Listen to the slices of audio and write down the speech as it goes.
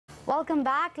Welcome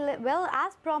back. Well,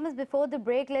 as promised before the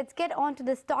break, let's get on to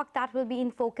the stock that will be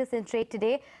in focus in trade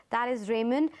today. That is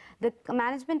Raymond. The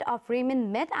management of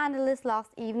Raymond met analysts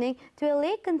last evening to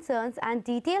allay concerns and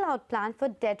detail out plan for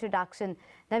debt reduction.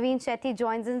 Navin Shetty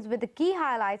joins us with the key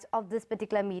highlights of this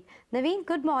particular meet. Navin,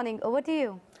 good morning. Over to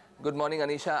you. Good morning,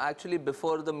 Anisha. Actually,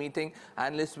 before the meeting,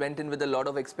 analysts went in with a lot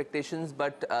of expectations,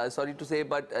 but sorry to say,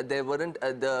 but they weren't.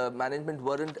 The management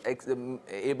weren't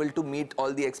able to meet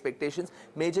all the expectations.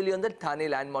 Majorly on the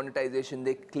Thane land monetization,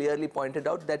 they clearly pointed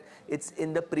out that it's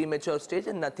in the premature stage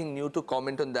and nothing new to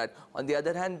comment on that. On the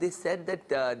other hand, they said that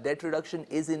debt reduction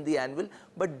is in the anvil,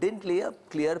 but didn't lay a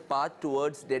clear path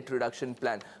towards debt reduction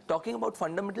plan. Talking about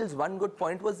fundamentals, one good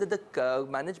point was that the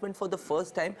management for the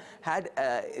first time had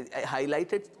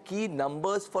highlighted key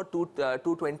numbers for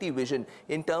 220 vision.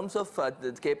 In terms of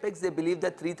the capex, they believe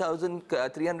that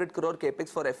 3,300 crore capex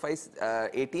for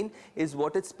FY18 is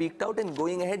what it's peaked out, and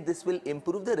going ahead this will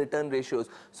improve the return ratios.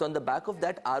 So on the back of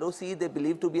that, ROC they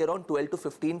believe to be around 12 to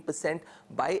 15%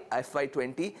 by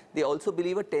FY20. They also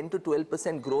believe a 10 to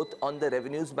 12% growth on the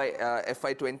revenues by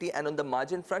FY20, and on the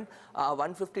margin front,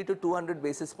 150 to 200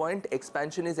 basis point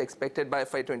expansion is expected by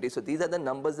FY20. So these are the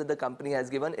numbers that the company has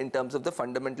given in terms of the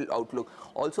fundamental outlook.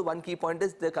 Also, one key point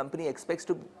is the company expects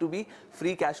to be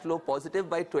free cash flow positive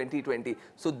by 2020.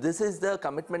 So this is the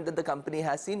commitment that the company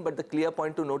has seen, but the clear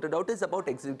point to note it out is about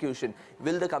execution.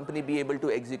 Will the company be able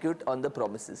to execute on the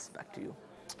promises? Back to you.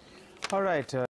 All right.